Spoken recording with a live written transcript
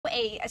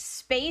a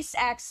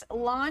SpaceX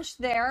launch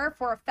there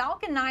for a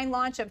Falcon 9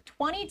 launch of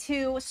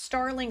 22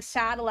 Starlink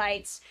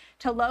satellites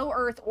to low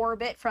Earth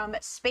orbit from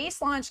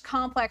Space Launch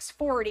Complex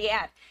 40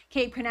 at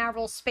Cape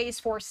Canaveral Space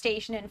Force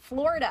Station in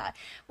Florida.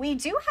 We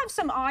do have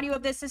some audio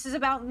of this. This is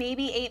about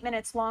maybe 8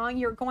 minutes long.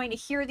 You're going to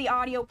hear the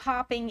audio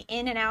popping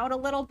in and out a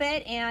little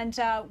bit, and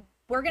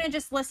we're going to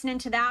just listen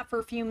into that for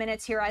a few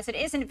minutes here, as it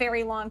isn't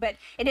very long, but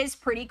it is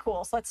pretty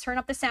cool. So let's turn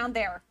up the sound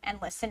there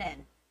and listen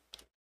in.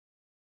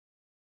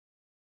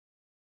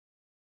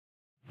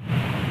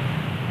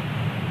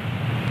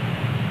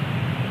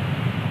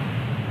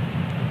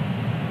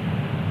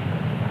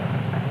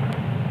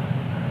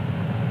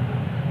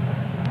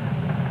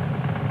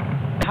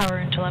 Power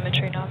and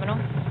telemetry nominal.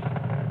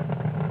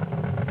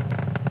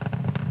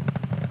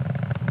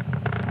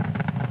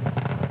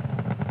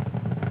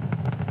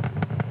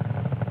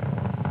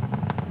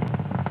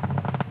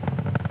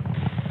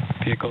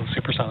 Vehicle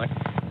supersonic.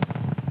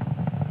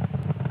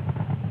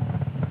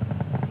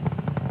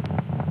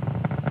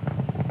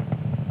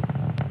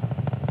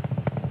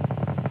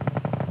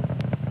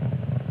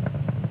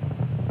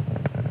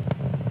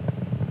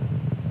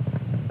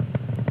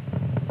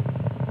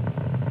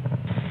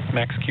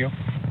 Max Q.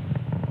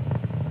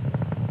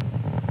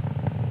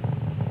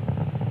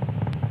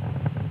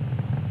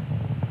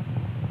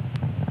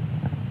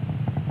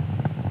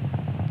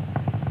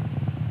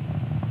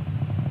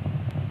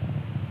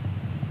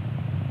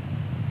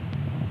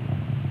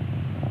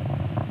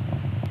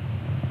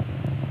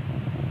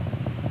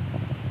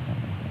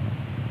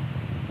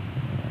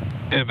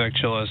 Evac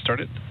chill has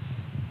started.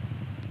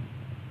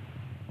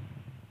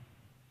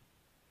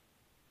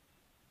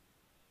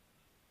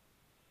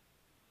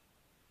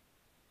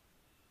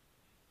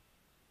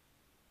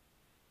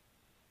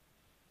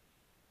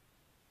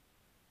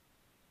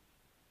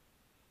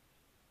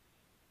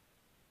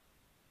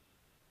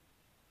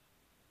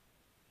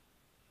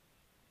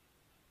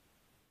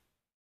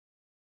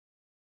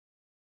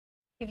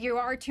 If you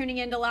are tuning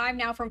into Live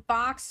Now from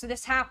Fox,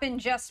 this happened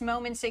just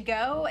moments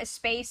ago.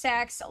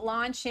 SpaceX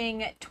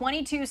launching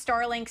 22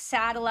 Starlink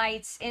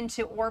satellites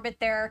into orbit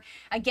there.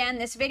 Again,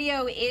 this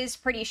video is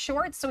pretty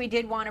short, so we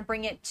did want to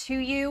bring it to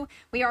you.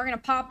 We are going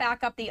to pop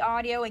back up the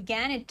audio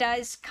again. It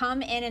does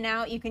come in and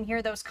out. You can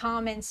hear those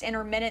comments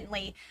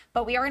intermittently,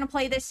 but we are going to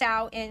play this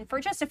out for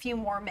just a few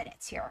more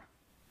minutes here.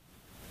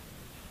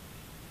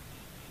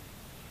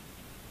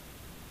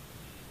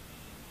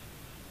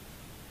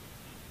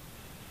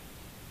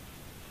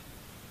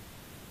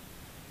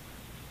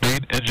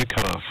 Edge of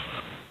cutoff.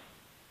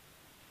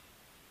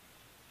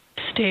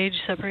 Stage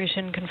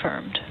separation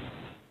confirmed.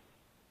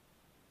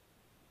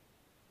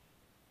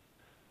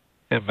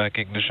 Evac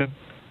ignition.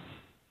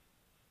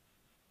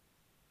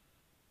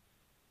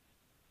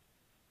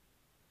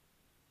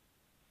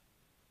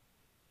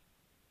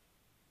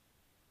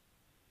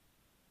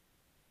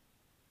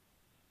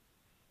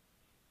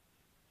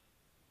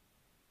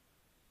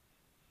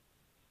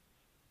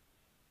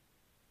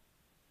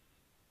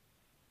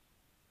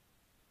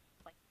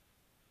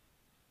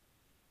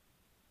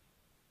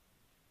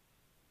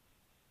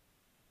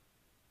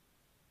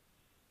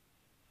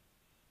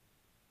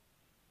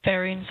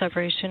 Fairing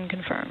separation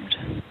confirmed.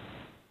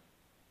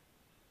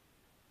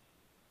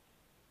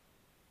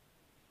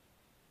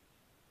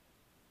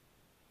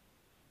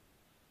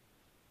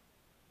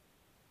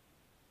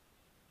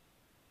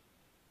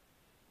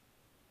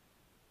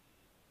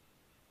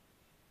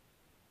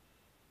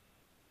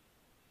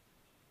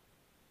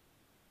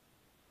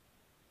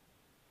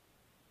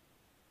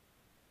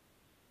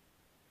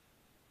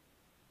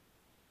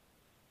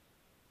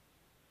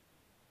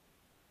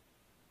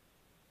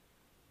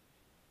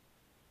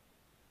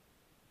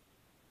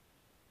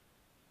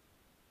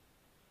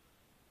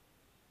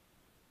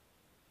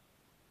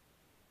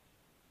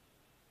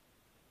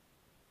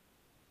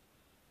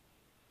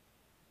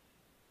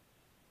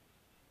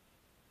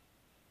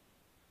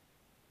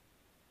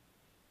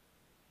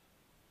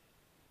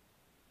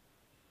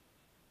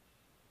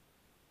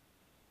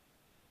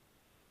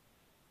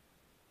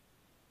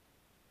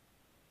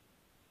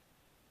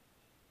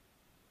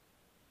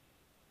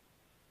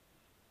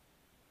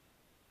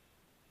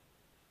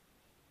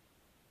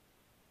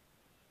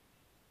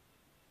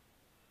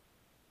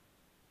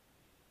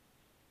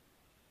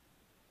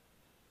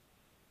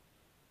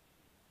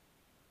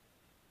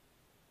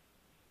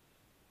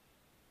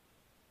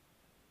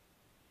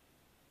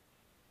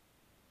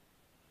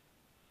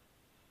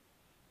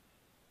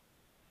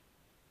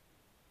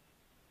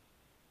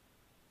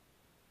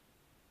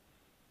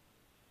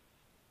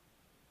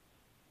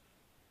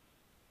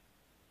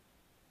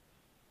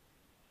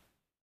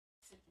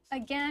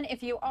 Again,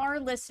 if you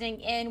are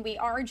listening in, we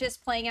are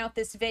just playing out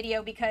this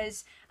video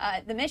because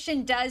the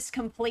mission does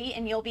complete,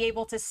 and you'll be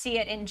able to see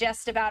it in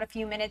just about a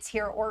few minutes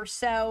here or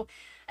so.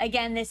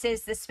 Again, this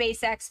is the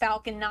SpaceX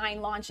Falcon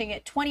 9 launching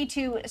at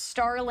 22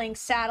 Starlink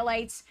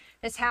satellites.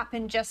 This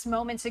happened just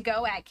moments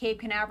ago at Cape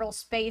Canaveral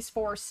Space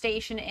Force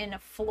Station in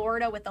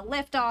Florida with a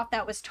liftoff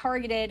that was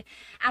targeted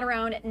at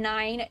around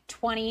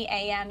 9:20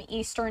 a.m.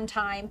 Eastern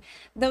Time.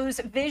 Those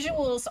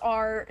visuals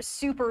are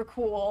super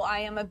cool. I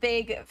am a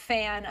big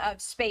fan of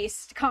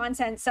space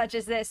content such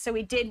as this, so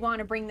we did want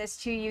to bring this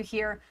to you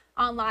here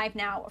on Live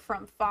Now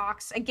from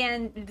Fox.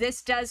 Again,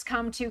 this does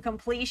come to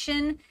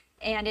completion,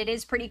 and it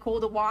is pretty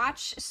cool to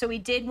watch. So we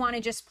did want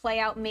to just play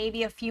out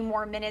maybe a few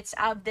more minutes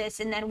of this,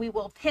 and then we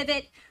will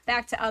pivot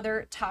back to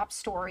other top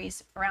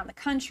stories around the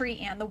country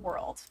and the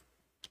world.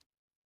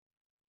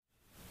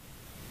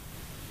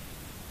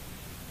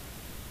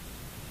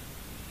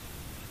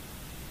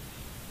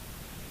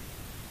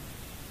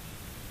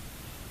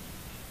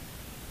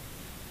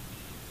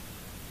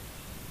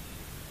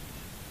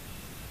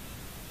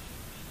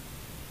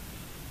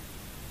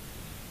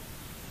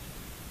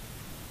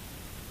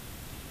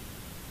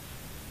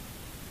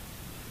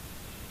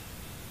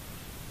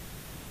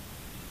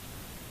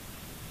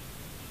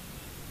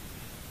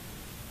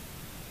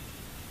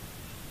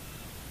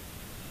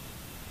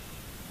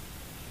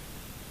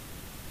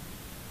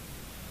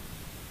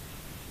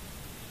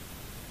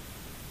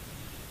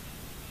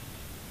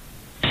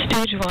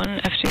 Stage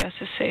 1, FTS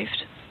is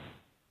saved.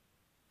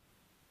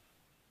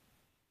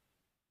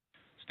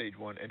 Stage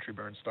 1, entry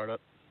burn startup.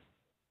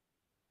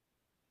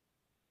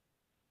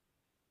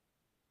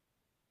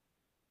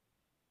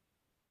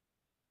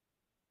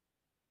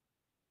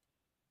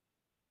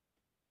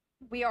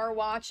 We are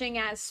watching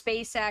as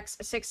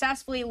SpaceX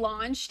successfully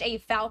launched a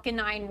Falcon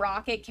 9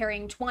 rocket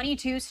carrying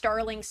 22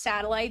 Starlink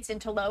satellites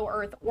into low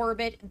Earth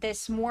orbit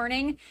this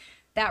morning.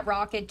 That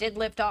rocket did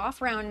lift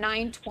off around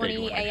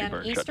 9:20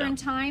 a.m. Eastern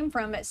Time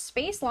from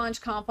Space Launch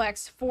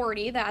Complex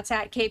 40. That's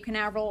at Cape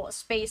Canaveral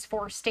Space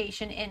Force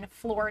Station in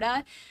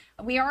Florida.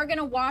 We are going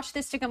to watch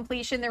this to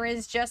completion. There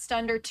is just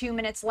under 2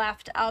 minutes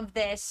left of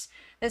this.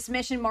 This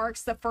mission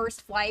marks the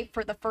first flight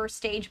for the first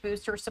stage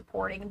booster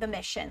supporting the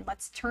mission.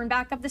 Let's turn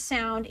back up the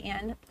sound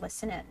and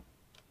listen in.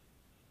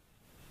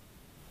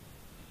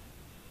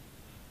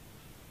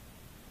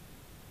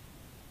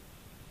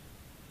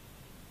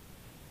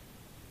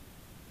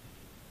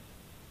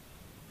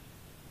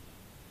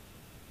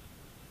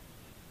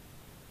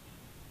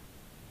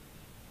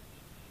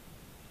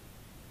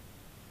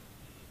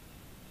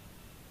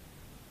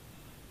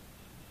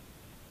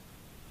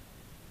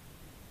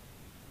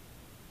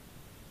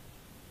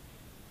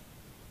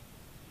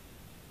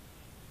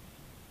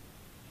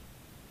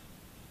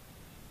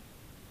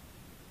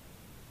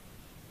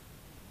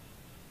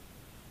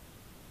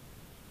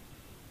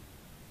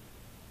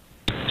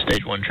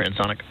 Stage 1,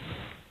 transonic.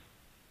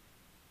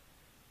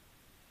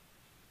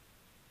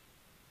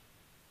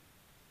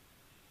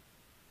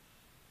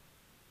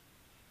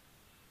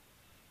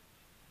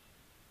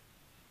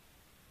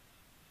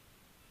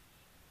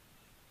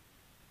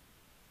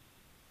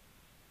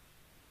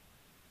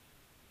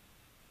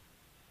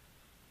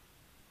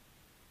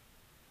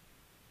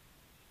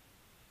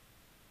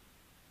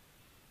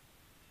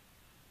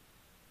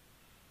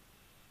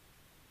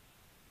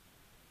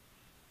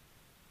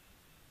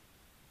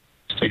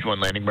 Stage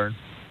 1, landing burn.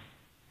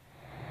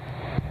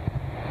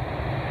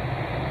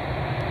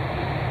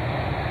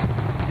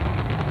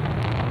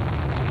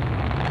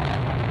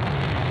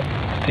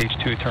 Stage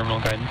 2,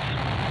 terminal guidance.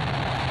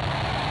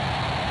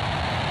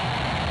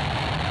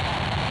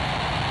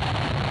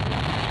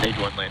 Stage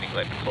 1, landing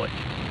light deploy.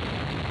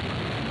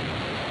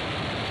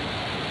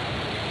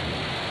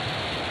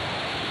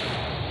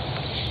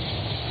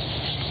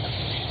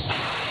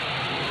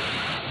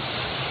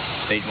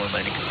 Stage 1,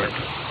 landing confirmed.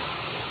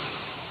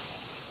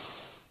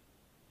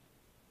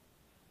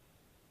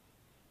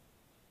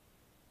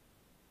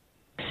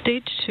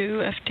 Stage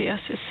 2, FTS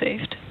is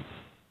saved.